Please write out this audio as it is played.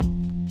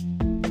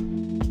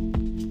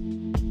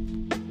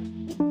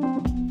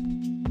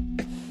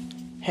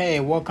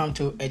Hey, welcome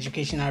to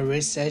Educational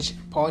Research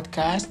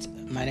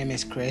Podcast. My name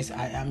is Chris.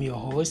 I am your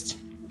host.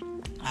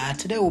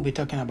 Today we'll be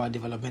talking about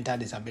developmental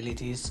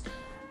disabilities,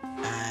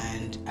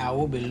 and I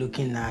will be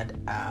looking at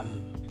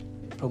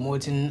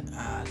promoting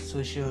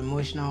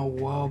socio-emotional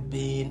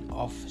well-being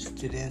of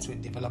students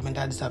with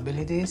developmental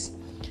disabilities.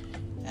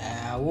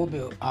 I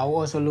will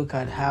also look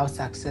at how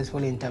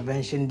successful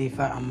intervention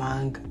differ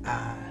among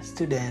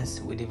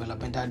students with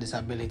developmental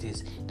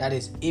disabilities. That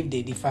is, if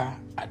they differ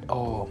at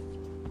all.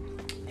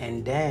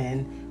 And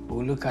then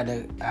we'll look at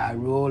the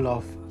role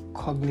of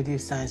cognitive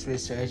science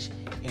research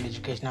in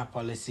educational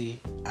policy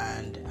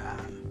and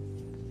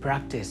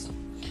practice.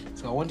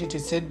 So I want you to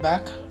sit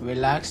back,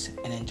 relax,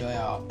 and enjoy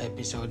our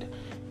episode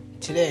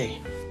today.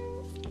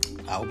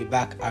 I'll be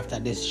back after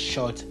this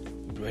short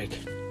break.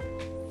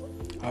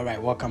 All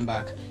right, welcome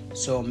back.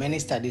 So many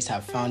studies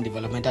have found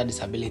developmental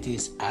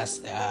disabilities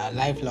as a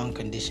lifelong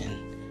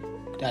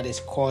condition that is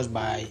caused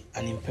by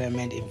an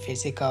impairment in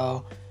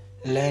physical,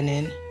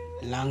 learning,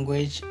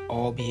 language,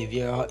 or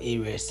behavioral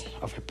areas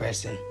of a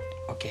person.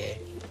 Okay,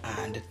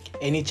 and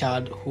any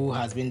child who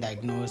has been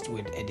diagnosed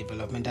with a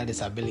developmental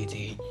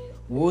disability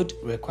would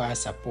require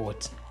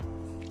support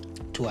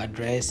to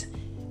address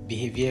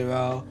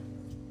behavioral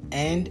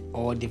and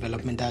or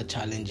developmental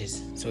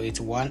challenges. So it's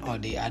one or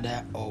the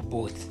other or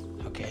both.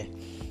 Okay,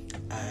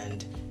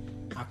 and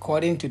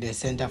according to the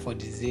Center for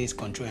Disease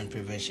Control and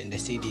Prevention, the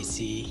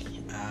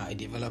CDC, a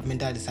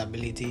developmental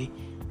disability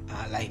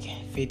like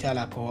fetal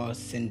alcohol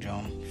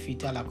syndrome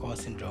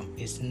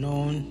is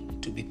known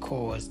to be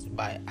caused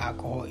by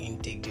alcohol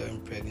intake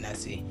during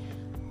pregnancy,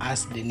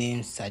 as the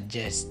name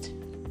suggests.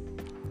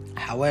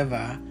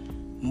 However,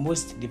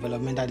 most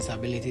developmental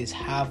disabilities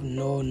have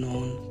no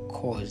known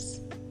cause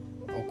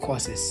or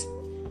causes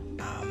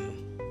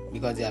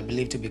because they are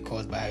believed to be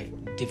caused by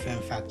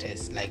different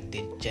factors like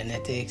the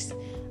genetics,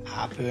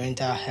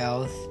 parental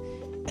health,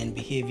 and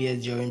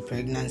behaviors during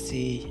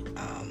pregnancy,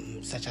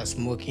 such as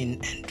smoking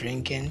and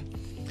drinking,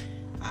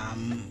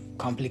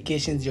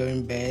 complications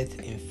during birth,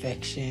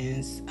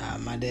 infections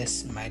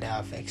mothers might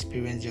have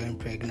experienced during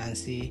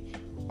pregnancy,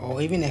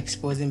 or even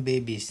exposing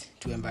babies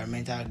to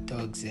environmental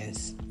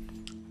toxins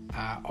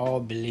are all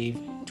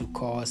believed to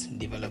cause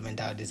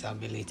developmental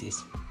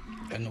disabilities.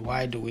 And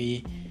why do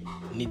we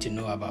need to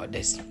know about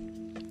this?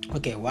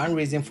 Okay, one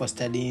reason for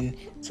studying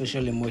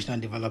social emotional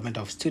development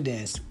of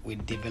students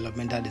with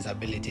developmental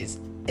disabilities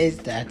is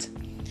that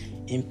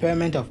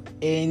impairment of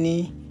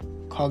any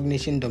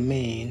cognition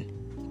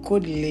domain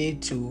could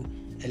lead to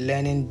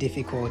learning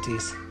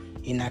difficulties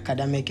in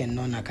academic and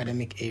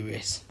non-academic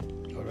areas.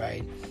 All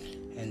right,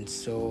 and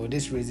so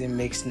this reason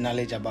makes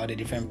knowledge about the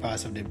different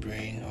parts of the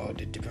brain or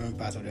the different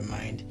parts of the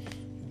mind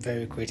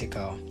very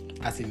critical,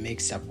 as it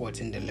makes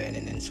supporting the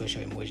learning and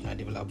social emotional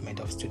development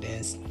of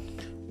students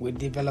with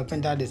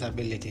developmental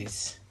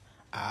disabilities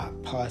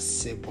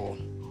possible.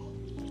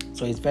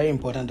 So it's very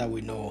important that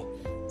we know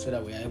so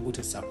that we are able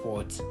to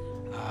support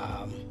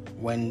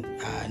when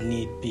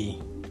need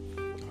be.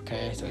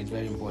 Okay, so it's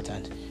very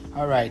important.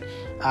 All right,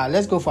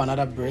 let's go for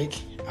another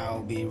break.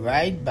 I'll be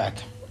right back.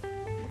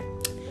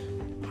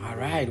 All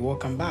right,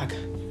 welcome back.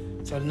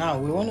 So now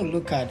we want to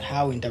look at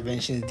how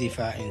interventions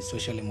differ in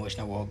social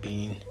emotional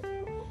well-being.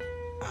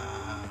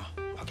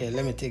 Okay,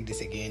 let me take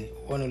this again.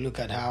 We want to look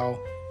at how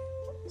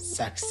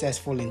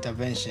successful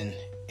intervention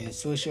in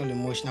social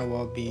emotional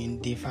well-being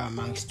differ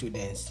among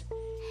students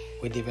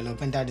with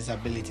developmental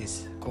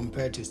disabilities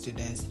compared to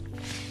students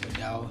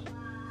without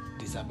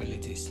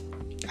disabilities.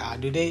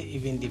 Do they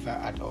even differ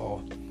at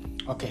all?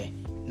 Okay,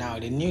 now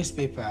the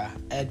newspaper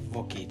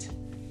Advocate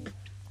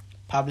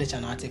published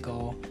an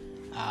article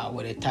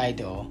with a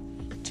title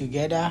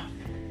 "Together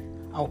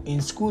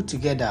in School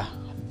Together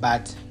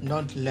but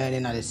Not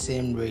Learning at the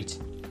Same Rate."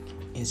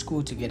 In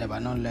school together but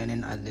not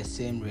learning at the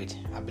same rate.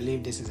 I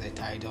believe this is a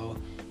title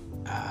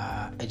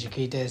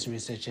educators,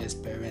 researchers,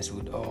 parents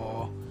would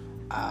all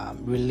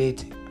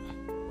relate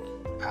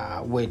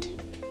with,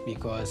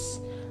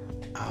 because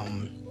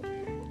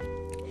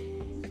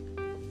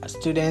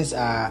students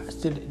are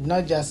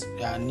not just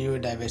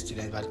neurodiverse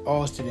students, but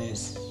all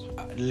students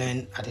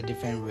learn at a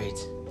different rate.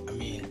 I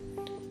mean,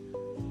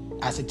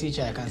 as a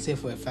teacher, I can say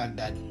for a fact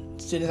that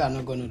students are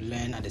not going to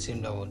learn at the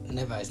same level.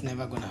 It's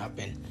never going to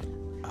happen.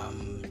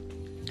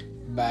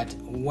 But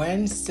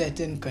when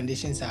certain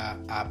conditions are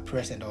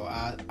present or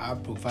are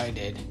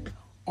provided,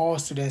 all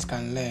students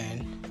can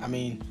learn,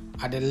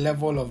 at the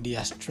level of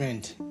their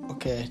strength,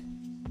 okay?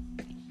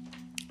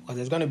 Because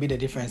there's going to be the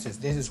differences.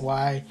 This is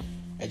why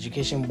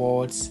education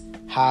boards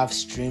have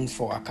streams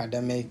for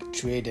academic,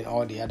 trade, and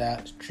all the other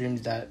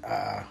streams that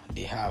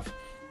they have.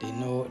 They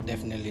know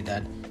definitely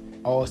that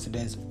all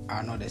students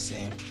are not the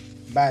same.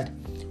 But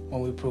when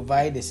we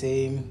provide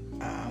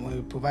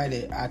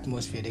the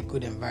atmosphere, the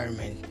good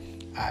environment,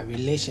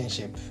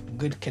 relationship,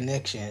 good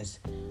connections,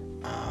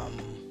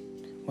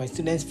 when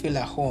students feel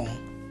at home,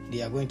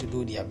 they are going to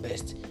do their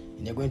best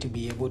and they're going to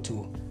be able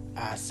to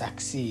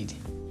succeed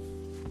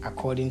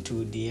according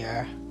to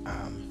their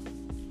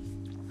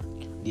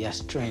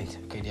strength,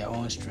 okay, their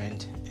own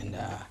strength. And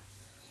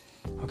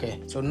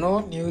Okay, so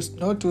no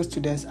two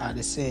students are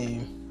the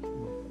same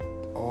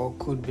or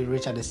could be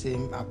reached at the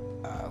same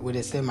with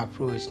the same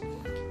approach.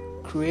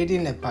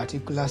 Creating a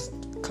particular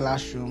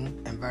classroom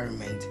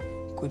environment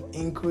could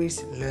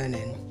increase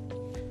learning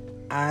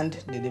and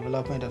the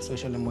development of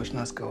social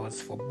emotional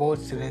skills for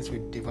both students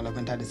with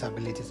developmental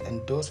disabilities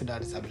and those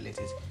without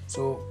disabilities.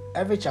 So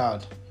every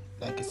child,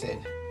 like I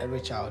said, every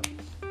child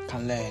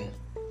can learn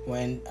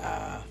when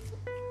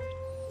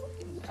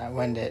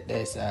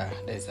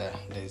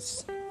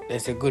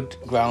there's a good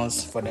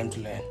grounds for them to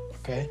learn.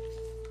 Okay,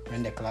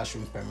 when the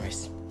classroom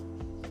permits.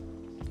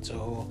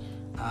 So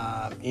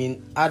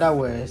in other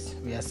words,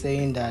 we are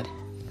saying that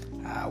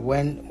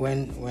when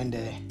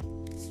the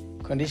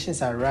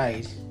conditions are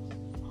right,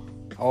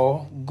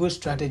 or good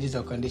strategies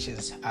or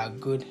conditions are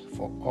good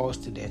for all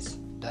students.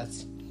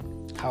 That's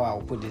how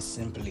I'll put this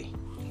simply.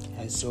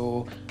 And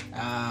so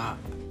a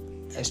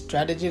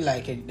strategy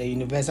like the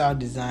universal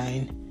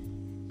design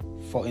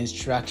for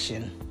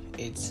instruction,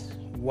 it's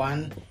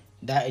one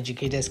that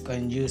educators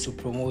can use to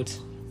promote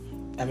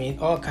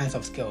all kinds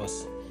of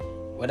skills,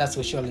 whether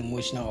social,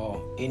 emotional,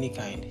 or any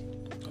kind.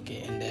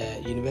 Okay, and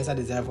the universal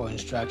design for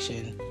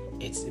instruction,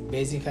 it's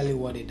basically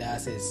what it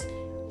does is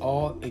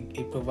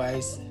it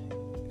provides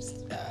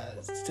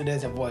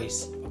students a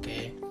voice,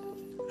 okay,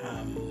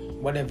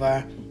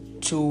 whatever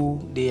tool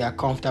they are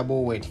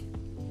comfortable with.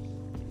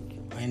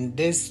 And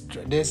this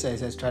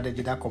is a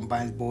strategy that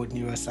combines both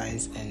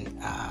neuroscience and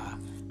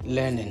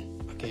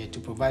learning, okay, to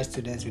provide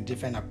students with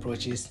different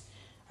approaches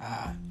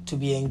to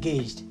be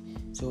engaged.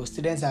 So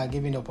students are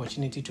given the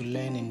opportunity to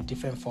learn in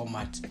different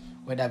formats,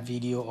 whether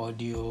video,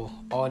 audio,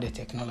 or the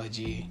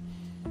technology,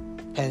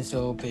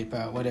 pencil,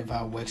 paper,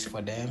 whatever works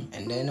for them.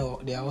 And then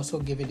they are also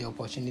given the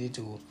opportunity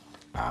to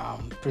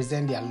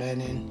present their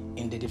learning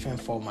in the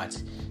different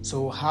formats.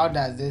 So how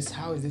is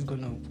this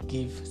going to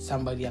give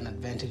somebody an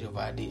advantage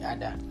over the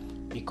other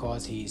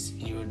because he's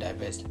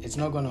neurodiverse? It's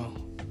not going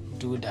to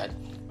do that.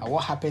 But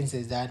what happens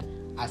is that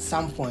at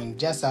some point,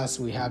 just as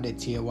we have the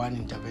tier 1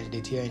 intervention,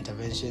 the tier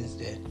interventions,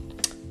 the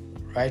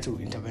right to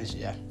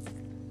intervention,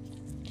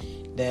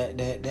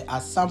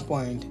 at some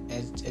point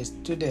a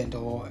student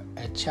or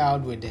a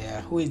child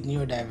who is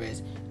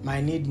neurodiverse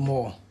might need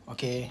more.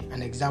 Okay,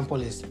 an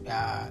example is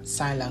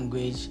sign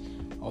language,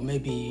 or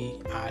maybe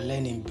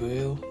learning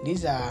Braille.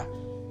 These are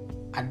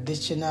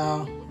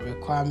additional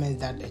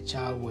requirements that a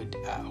child would,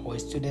 or a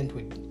student who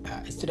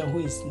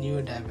is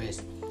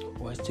neurodiverse,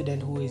 or a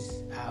student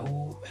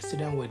a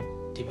student with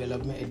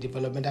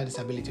developmental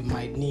disability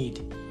might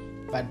need.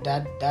 But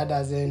that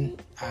doesn't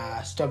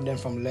stop them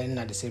from learning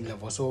at the same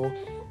level. So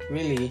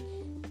really,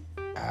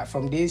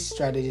 from these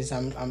strategies,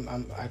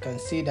 I can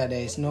see that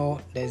there's no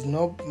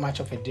much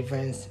of a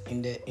difference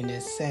in the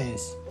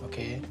sense,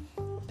 okay,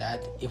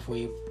 that if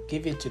we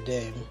give it to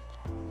them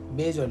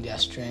based on their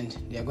strength,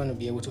 they are going to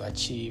be able to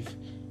achieve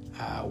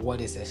what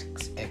is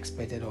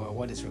expected or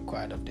what is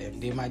required of them.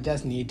 They might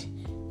just need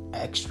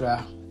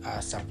extra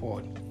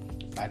support,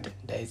 but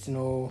there is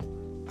no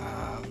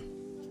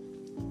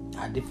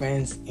a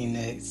difference in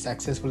a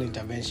successful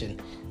intervention.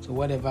 So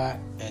whatever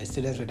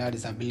students without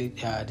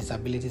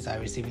disabilities are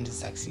receiving to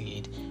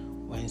succeed,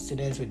 when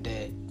students with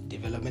the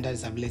developmental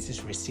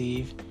disabilities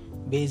receive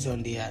based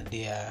on their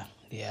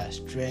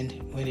strength,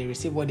 when they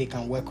receive what they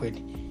can work with,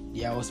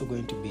 they are also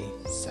going to be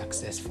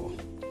successful.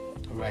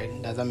 All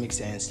right, does that make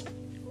sense?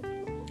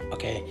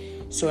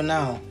 Okay, so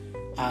now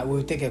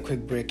we'll take a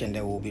quick break and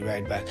then we'll be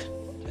right back.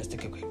 Let's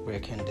take a quick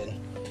break and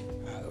then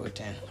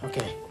return.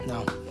 Okay,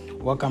 now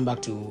welcome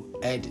back to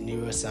Ed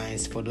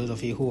Neuroscience. For those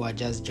of you who are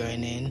just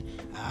joining,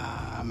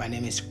 my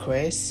name is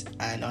Chris,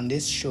 and on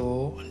this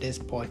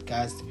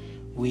podcast,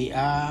 we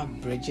are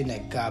bridging a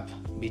gap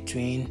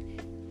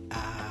between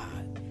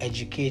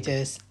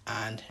educators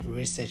and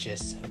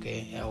researchers,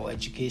 okay, or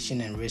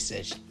education and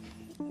research.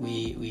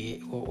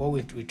 What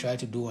we try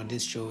to do on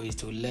this show is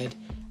to let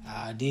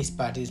these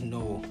parties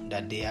know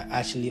that they are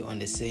actually on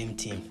the same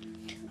team.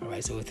 All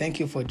right, so thank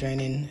you for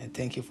joining and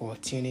thank you for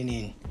tuning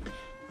in.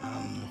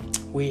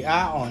 We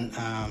are on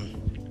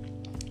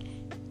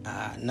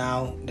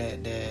now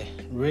the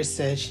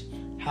research.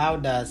 How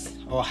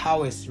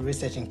is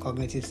research in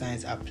cognitive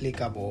science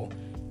applicable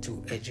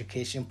to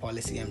education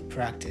policy and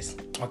practice?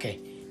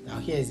 Okay, now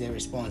here is the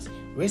response.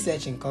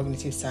 Research in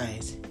cognitive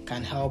science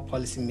can help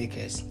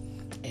policymakers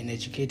and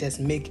educators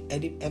make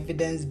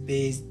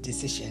evidence-based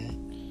decisions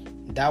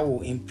that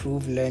will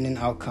improve learning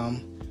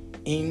outcome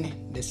in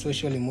the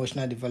social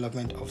emotional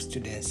development of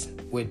students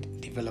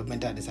with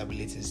developmental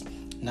disabilities.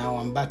 Now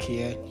I'm back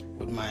here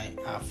with my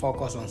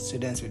focus on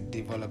students with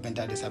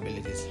developmental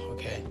disabilities.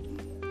 Okay,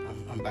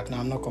 I'm back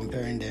now. I'm not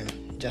comparing them,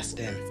 just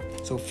them.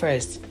 So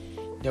first,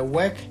 the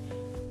work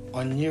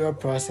on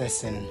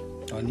neuroprocessing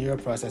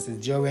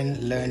during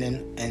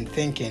learning and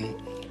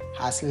thinking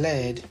has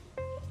led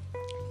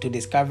to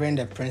discovering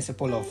the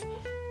principle of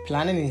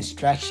planning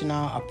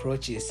instructional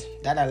approaches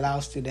that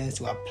allow students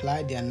to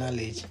apply their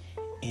knowledge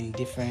in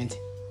different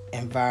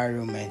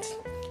environments.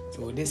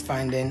 So this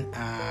finding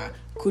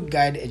could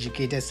guide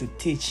educators to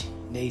teach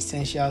the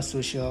essential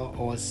social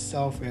or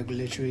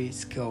self-regulatory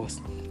skills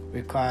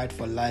required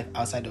for life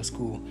outside of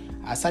school.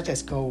 As such a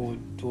skill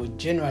would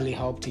generally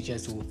help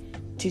teachers to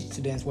teach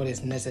students what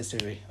is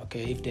necessary.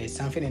 Okay, if there is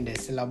something in the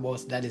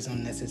syllabus that is not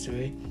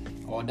necessary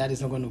or that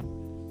is not going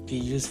to be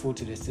useful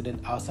to the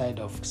student outside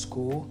of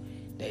school,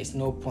 there is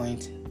no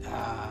point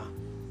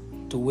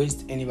to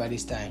waste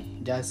anybody's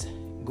time. Just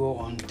go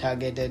on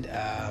targeted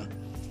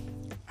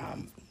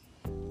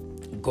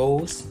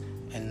goals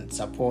and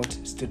support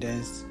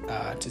students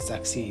to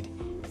succeed.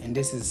 And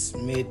this is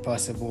made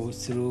possible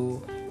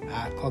through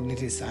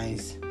cognitive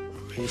science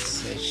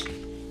research.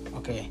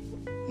 Okay,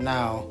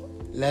 now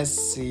let's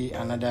see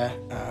another.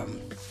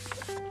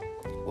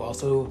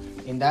 So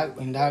in that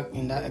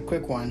a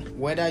quick one,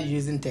 whether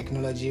using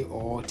technology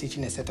or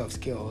teaching a set of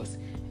skills,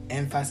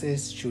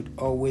 emphasis should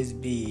always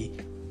be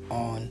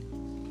on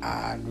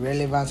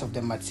relevance of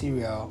the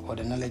material or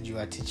the knowledge you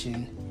are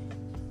teaching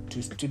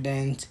to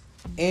students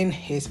in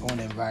his own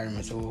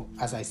environment. So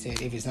as I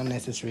said, if it's not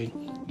necessary,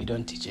 you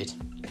don't teach it.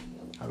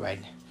 All right.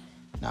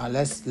 Now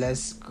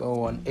let's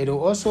go on. It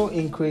will also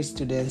increase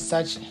students.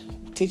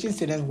 Teaching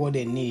students what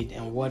they need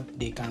and what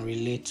they can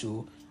relate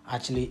to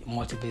actually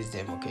motivates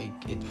them. Okay,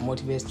 it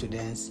motivates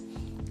students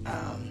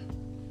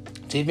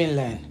to even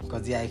learn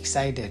because they are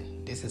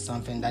excited. This is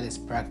something that is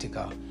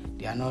practical.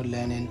 They are not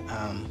learning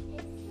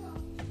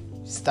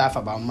stuff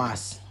about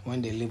maths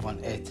when they live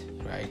on Earth,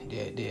 right?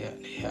 They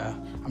are.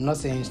 I'm not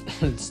saying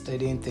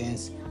studying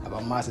things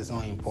about maths is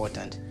not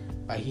important,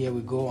 but here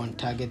we go on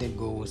targeted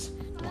goals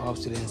to help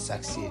students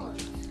succeed.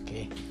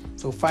 Okay.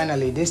 So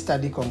finally, this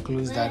study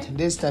concludes that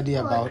this study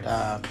about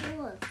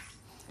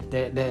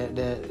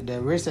the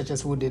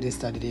researchers who did this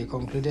study,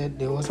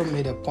 they also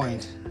made a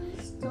point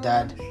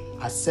that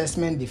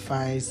assessment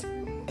defines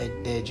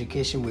the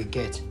education we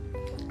get.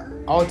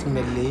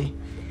 Ultimately,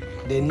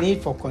 the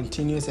need for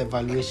continuous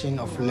evaluation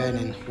of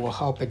learning will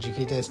help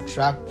educators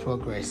track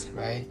progress,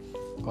 right?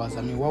 Because,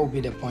 what would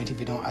be the point if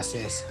you don't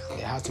assess?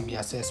 There has to be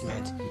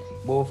assessment.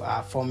 Both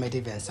are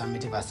formative and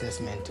summative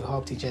assessment to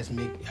help teachers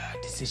make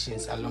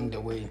decisions along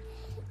the way.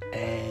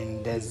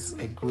 And there's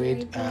a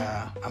great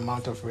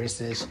amount of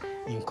research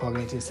in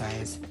cognitive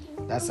science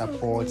that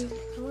supports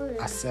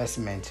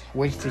assessment,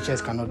 which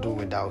teachers cannot do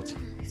without,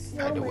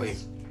 by the way.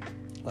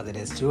 But it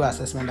is through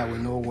assessment that we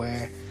know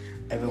where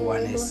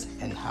everyone is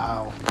and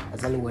how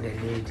exactly what they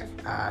need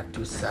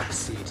to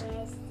succeed.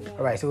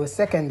 All right. So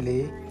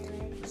secondly,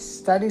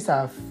 studies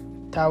have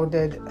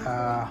touted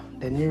the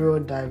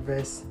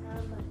neurodiverse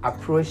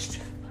approach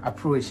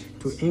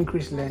to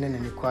increase learning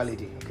and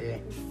equality.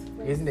 Okay,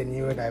 using the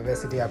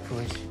neurodiversity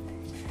approach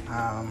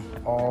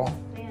or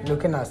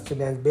looking at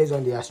students based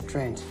on their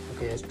strength.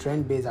 Okay, a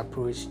strength-based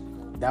approach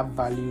that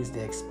values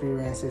the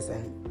experiences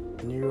and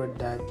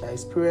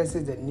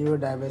experiences that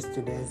neurodiverse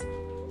students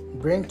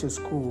bring to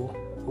school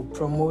will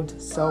promote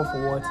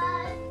self-worth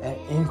and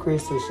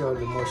increase social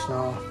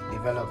emotional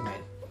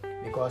development.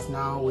 Because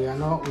now we are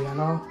not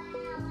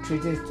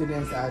treating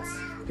students as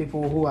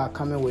people who are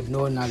coming with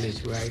no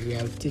knowledge, right? We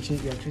are treating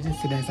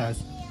students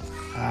as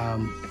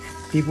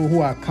people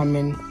who are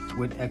coming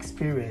with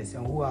experience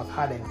and who have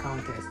had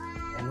encounters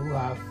and who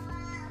have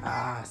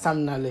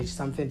some knowledge,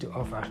 something to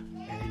offer.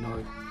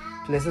 And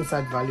placing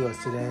such value on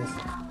students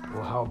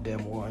will help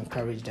them, will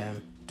encourage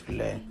them to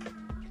learn.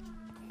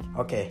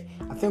 Okay,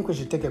 I think we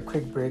should take a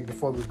quick break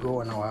before we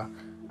go on our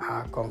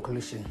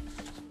conclusion.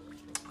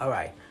 All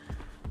right.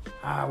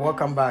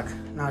 Welcome back.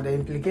 Now, the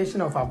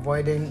implication of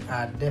avoiding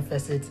a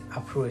deficit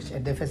approach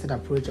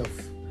of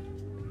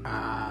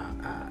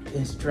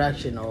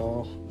instruction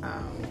or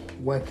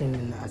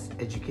working as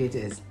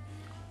educators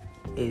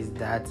is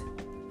that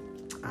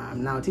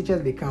now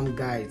teachers become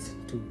guides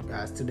to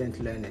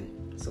student learning.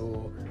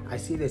 So I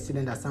see the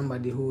student as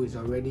somebody who is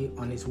already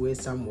on his way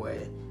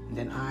somewhere, and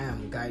then I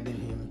am guiding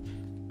him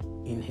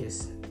in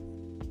his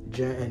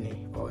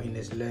journey or in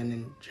his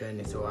learning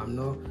journey. So I'm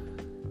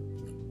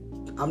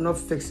not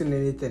fixing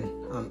anything.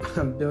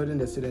 I'm building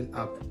the student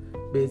up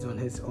based on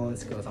his own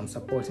skills. I'm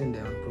supporting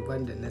them,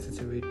 providing the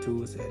necessary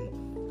tools and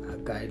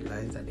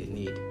guidelines that they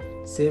need.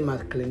 Same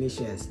as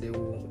clinicians,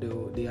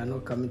 they are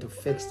not coming to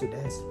fix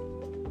students,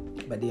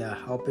 but they are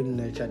helping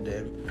nurture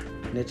their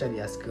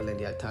skill and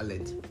their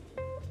talent.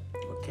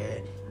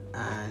 Okay,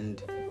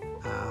 and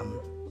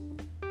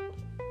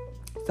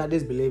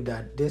studies believe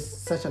that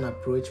such an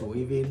approach will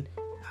even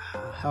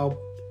help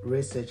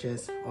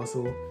researchers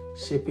also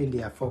shaping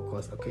their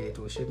focus. Okay, it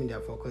will shaping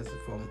their focus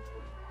from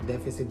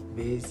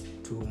deficit-based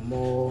to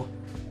more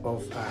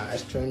of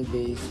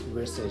strength-based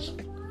research.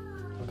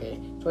 Okay,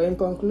 so in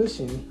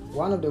conclusion,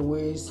 one of the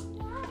ways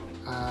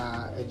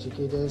or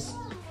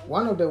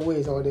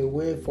the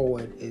way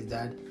forward is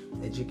that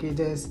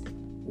educators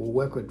will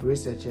work with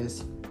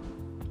researchers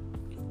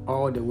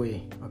all the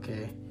way.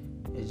 Okay,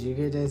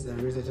 educators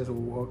and researchers will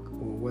work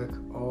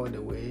all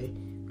the way,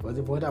 because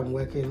if what I'm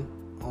working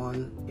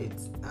on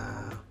it's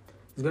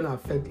going to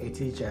affect a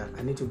teacher,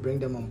 I need to bring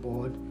them on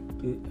board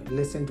to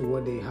listen to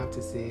what they have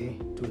to say,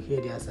 to hear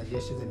their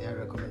suggestions and their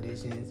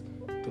recommendations,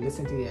 to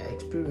listen to their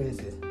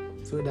experiences.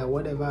 so that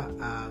whatever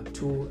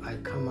tool I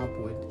come up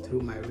with through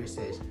my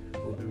research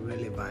will be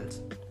relevant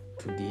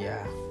to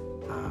their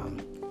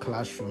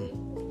classroom.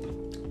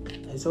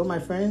 And so, my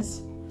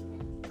friends,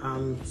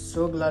 I'm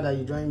so glad that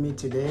you joined me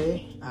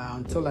today.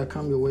 Until I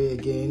come your way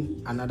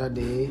again another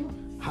day,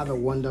 have a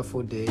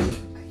wonderful day.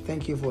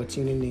 Thank you for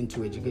tuning in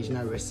to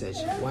Educational Research.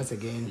 Once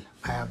again,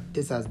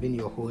 this has been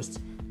your host,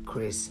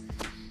 Chris.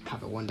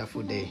 Have a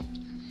wonderful day.